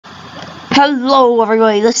Hello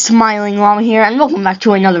everybody, Thesmilingllama here, and welcome back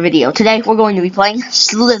to another video. Today we're going to be playing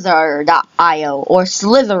Slither.io, or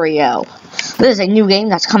Slitherio. This is a new game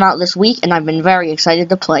that's come out this week, and I've been very excited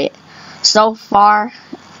to play it. So far,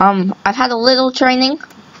 I've had a little training,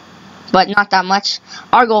 but not that much.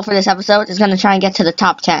 Our goal for this episode is going to try and get to the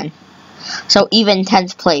top 10. So even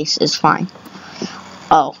 10th place is fine.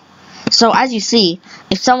 So as you see,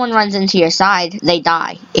 if someone runs into your side, they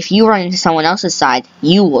die. If you run into someone else's side,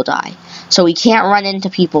 you will die. So we can't run into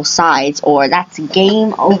people's sides, or that's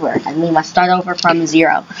game over, and we must start over from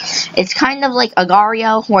 0. It's kind of like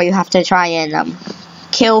Agario, where you have to try and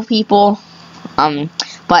kill people.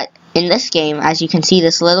 But in this game, as you can see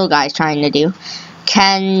this little guy's trying to do,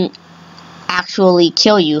 can actually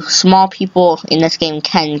kill you. Small people in this game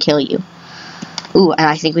can kill you. Ooh, and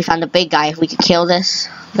I think we found a big guy. If we could kill this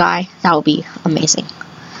guy, that would be amazing.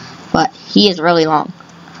 But he is really long.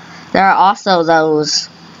 There are also those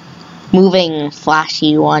moving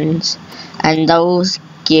flashy ones, and those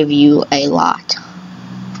give you a lot.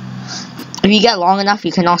 If you get long enough,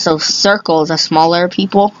 you can also circle the smaller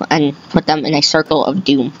people and put them in a circle of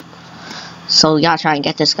doom. So we gotta try and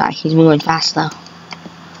get this guy. He's moving fast though.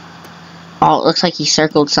 Oh, it looks like he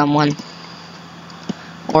circled someone.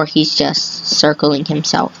 Or he's just circling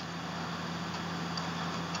himself.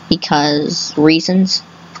 Because reasons.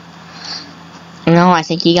 No, I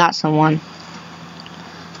think he got someone.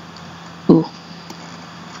 Ooh.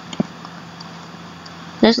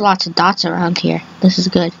 There's lots of dots around here. This is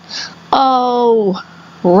good. Oh!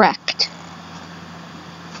 Wrecked.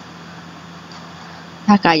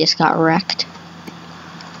 That guy just got wrecked.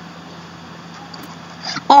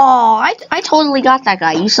 Oh, I totally got that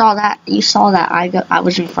guy. You saw that. You saw that. I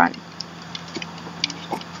was in front.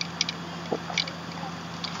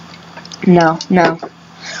 No.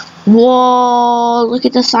 Whoa, look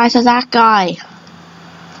at the size of that guy.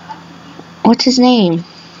 What's his name?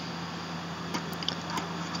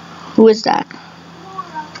 Who is that?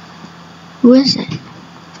 Who is it?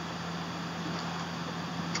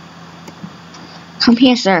 Come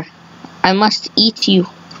here, sir. I must eat you.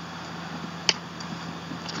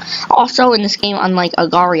 Also, in this game, unlike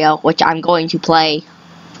Agario, which I'm going to play,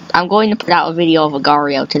 I'm going to put out a video of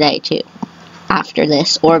Agario today, too. After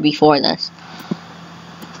this, or before this.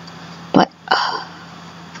 But,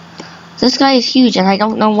 this guy is huge, and I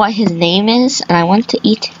don't know what his name is, and I want to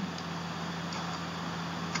eat him.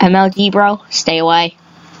 MLG, bro, stay away.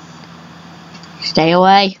 Stay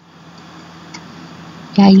away.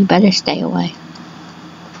 Yeah, you better stay away.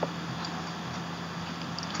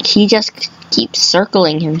 He just keeps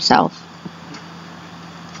circling himself.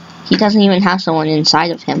 He doesn't even have someone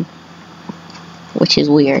inside of him, which is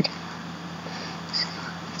weird.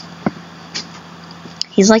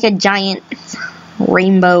 He's like a giant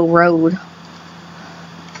rainbow road.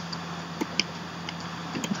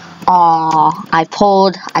 Aw, I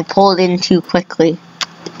pulled in too quickly.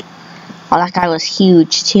 Oh, that guy was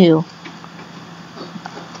huge too.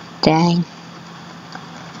 Dang.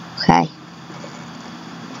 Okay.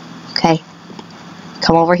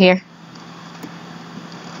 Come over here.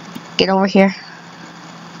 Get over here.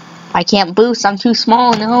 I can't boost, I'm too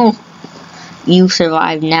small, no. You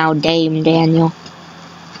survived now, Dame Daniel.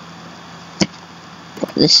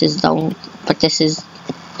 But this is only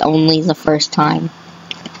the first time.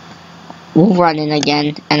 We'll run in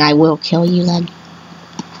again, and I will kill you then.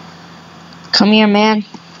 Come here, man.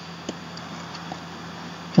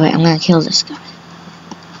 Wait, I'm gonna kill this guy.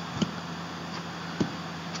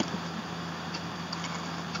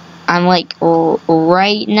 I'm like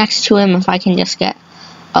right next to him. If I can just get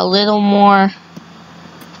a little more,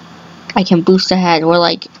 I can boost ahead. We're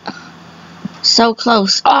like so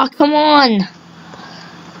close. Oh, come on.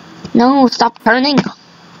 No, stop turning.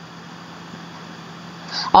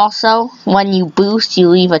 Also, when you boost, you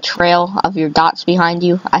leave a trail of your dots behind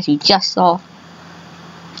you, as you just saw.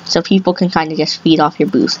 So people can kind of just feed off your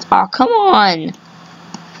boost. Oh, come on.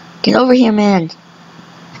 Get over here, man.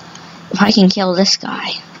 If I can kill this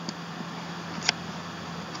guy.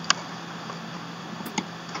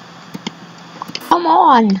 Come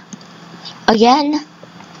on! Again?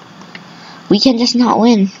 We can just not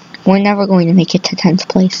win. We're never going to make it to 10th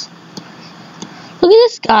place. Look at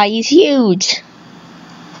this guy, he's huge!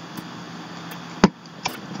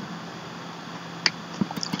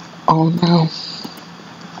 Oh no.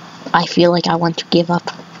 I feel like I want to give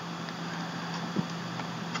up.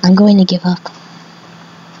 I'm going to give up.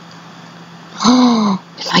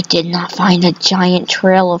 If I did not find a giant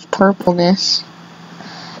trail of purpleness.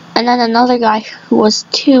 And then another guy who was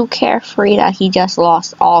too carefree that he just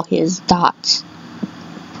lost all his dots.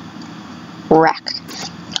 Wrecked.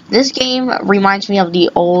 This game reminds me of the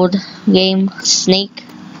old game, Snake,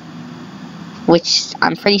 which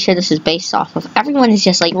I'm pretty sure this is based off of. Everyone is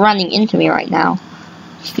just like running into me right now,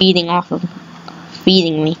 feeding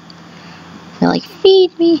me. They're like,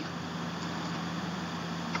 feed me.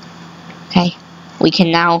 Okay, we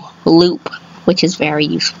can now loop, which is very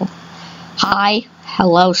useful. Hi,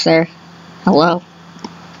 hello, sir. Hello.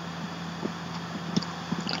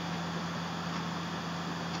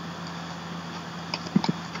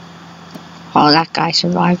 Oh, that guy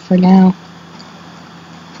survived for now.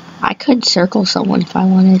 I could circle someone if I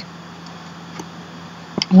wanted.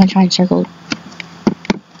 I'm gonna try and circle.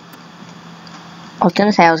 I was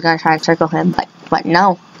gonna say I was gonna try and circle him, but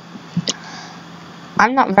no.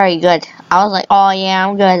 I'm not very good. I was like, oh yeah,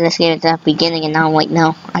 I'm good at this game at the beginning, and now I'm like,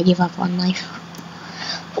 no, I give up on life.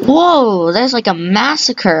 Whoa, there's like a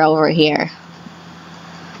massacre over here.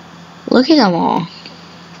 Look at them all.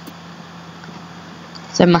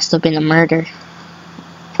 There must have been a murder.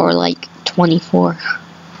 Or like 24.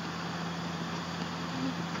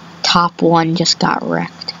 Top one just got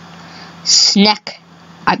wrecked. Sneck.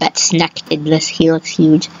 I bet Sneck did this. He looks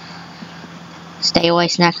huge. Stay away,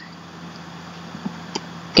 Sneck.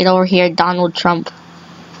 Get over here, Donald Trump.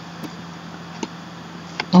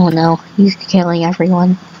 Oh no, he's killing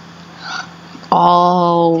everyone.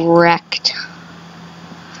 All wrecked.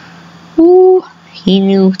 Ooh, he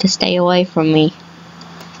knew to stay away from me.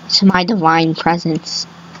 To my divine presence.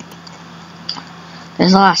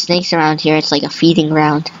 There's a lot of snakes around here. It's like a feeding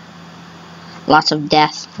ground. Lots of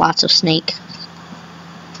death, lots of snake.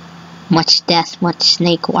 Much death, much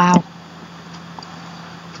snake, wow.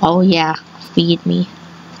 Oh yeah, feed me.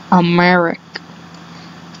 Americ.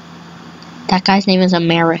 That guy's name is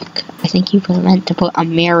Americ. I think you meant to put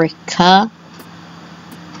America.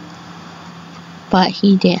 But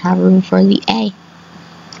he didn't have room for the A.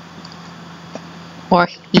 Or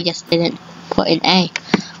he just didn't put an A.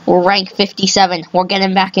 We're ranked 57. We're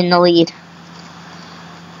getting back in the lead.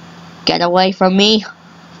 Get away from me.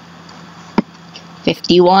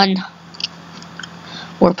 51.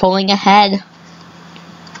 We're pulling ahead.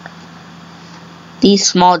 These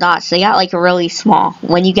small dots, they got like really small.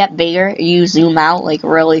 When you get bigger, you zoom out like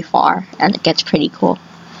really far. And it gets pretty cool.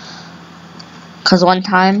 Because one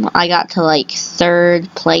time, I got to like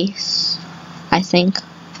 3rd place, I think,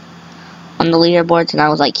 on the leaderboards, and I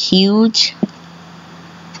was like huge.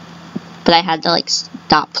 But I had to like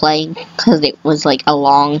stop playing because it was like a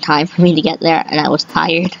long time for me to get there, and I was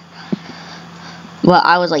tired. But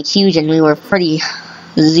I was like huge, and we were pretty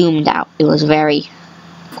zoomed out. It was very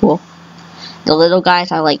cool. The little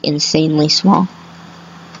guys are like insanely small.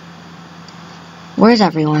 Where's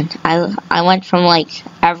everyone? I went from like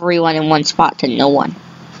everyone in one spot to no one.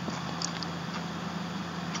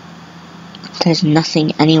 There's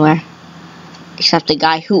nothing anywhere. Except the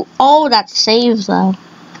guy who... Oh, that saves though.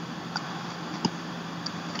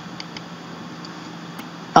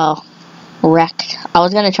 Oh. Wrecked. I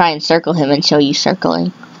was gonna try and circle him and show you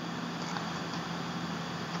circling.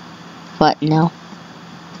 But no.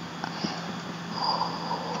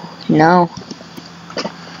 No.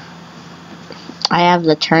 I have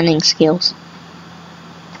the turning skills.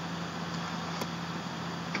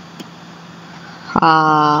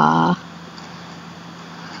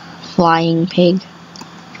 Flying pig.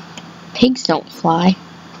 Pigs don't fly.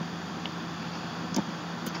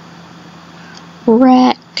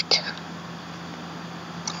 Wrecked.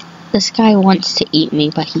 This guy wants to eat me,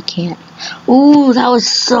 but he can't. Ooh, that was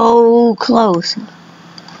so close.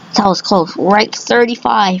 That was close. Rank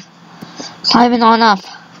 35. Climbing on up.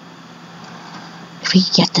 If we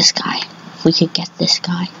could get this guy. If we could get this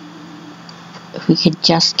guy. If we could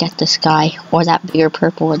just get this guy. Or that bigger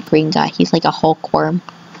purple and green guy. He's like a Hulk worm.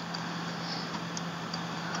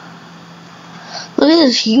 Look at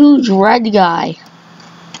this huge red guy.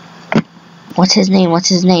 What's his name? What's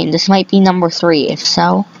his name? This might be number 3. If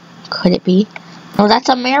so, could it be? No, that's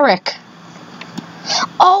Americ.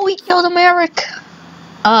 Oh, we killed Americ.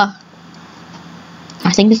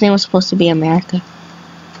 I think his name was supposed to be America.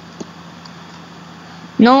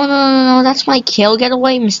 No, that's my kill. Get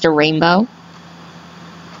away, Mr. Rainbow.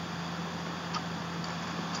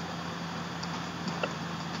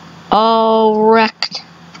 Oh, wrecked.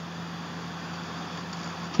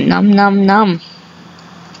 Num.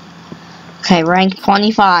 Okay, rank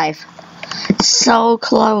 25. So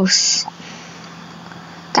close.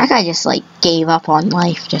 That guy just, like, gave up on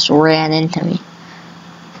life. Just ran into me.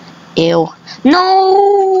 Ew.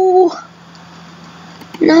 No!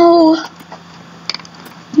 No!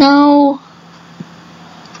 No!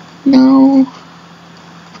 No!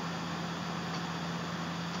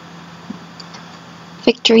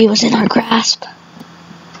 Victory was in our grasp.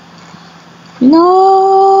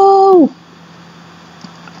 No!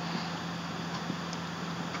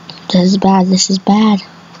 This is bad, this is bad.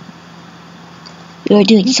 You're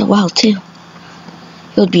doing so well, too.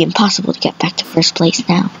 It would be impossible to get back to first place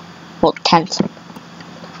now. Well, 10th.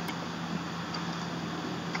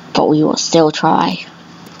 But we will still try.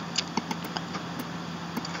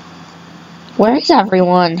 Where is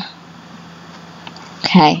everyone?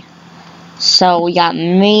 Okay. So we got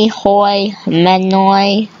me, Hoy,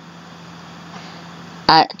 Menoi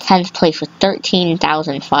at 10th place with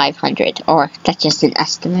 13,500. Or that's just an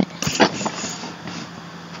estimate.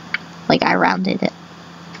 Like I rounded it.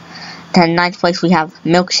 Then 9th place we have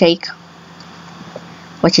Milkshake,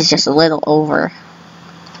 which is just a little over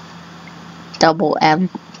double M.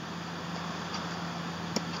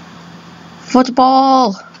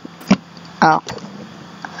 Football! Oh.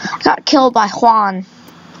 I got killed by Juan.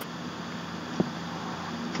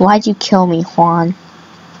 Why'd you kill me, Juan?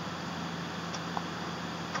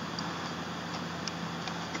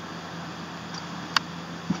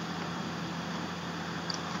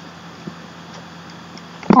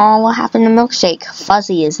 Oh, what happened to Milkshake?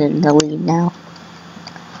 Fuzzy is in the lead now.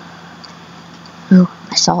 Ooh,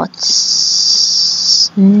 I saw it.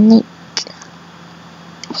 Snake.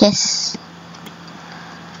 Yes.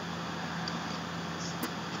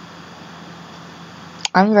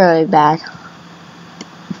 I'm really bad.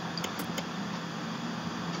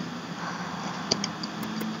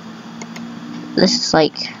 This is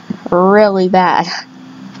like really bad.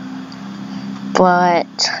 But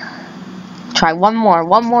try one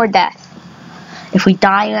more death. If we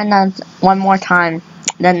die one more time,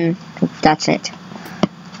 then that's it.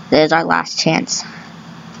 There's our last chance.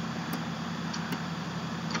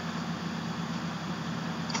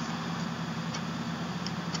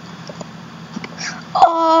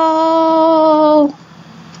 Oh!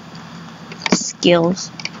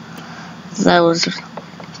 Skills. That was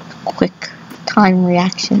quick time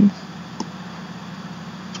reaction.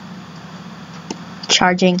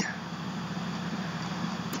 Charging.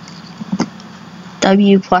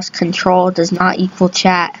 W plus control does not equal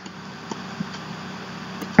chat.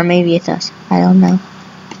 Or maybe it does. I don't know.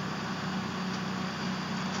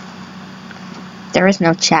 There is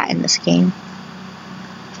no chat in this game.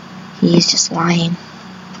 He's just lying.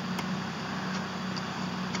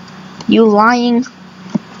 You lying?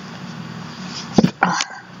 Ugh.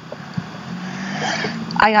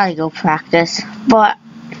 I gotta go practice. But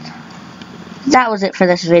that was it for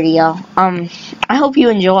this video. I hope you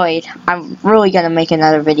enjoyed. I'm really gonna make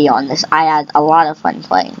another video on this. I had a lot of fun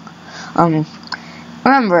playing.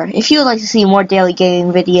 Remember, if you would like to see more daily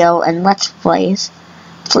gaming video and let's plays,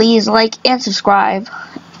 please like and subscribe.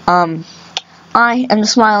 I am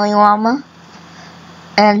Thesmilingllama,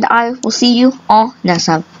 and I will see you all next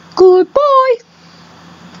time. Goodbye!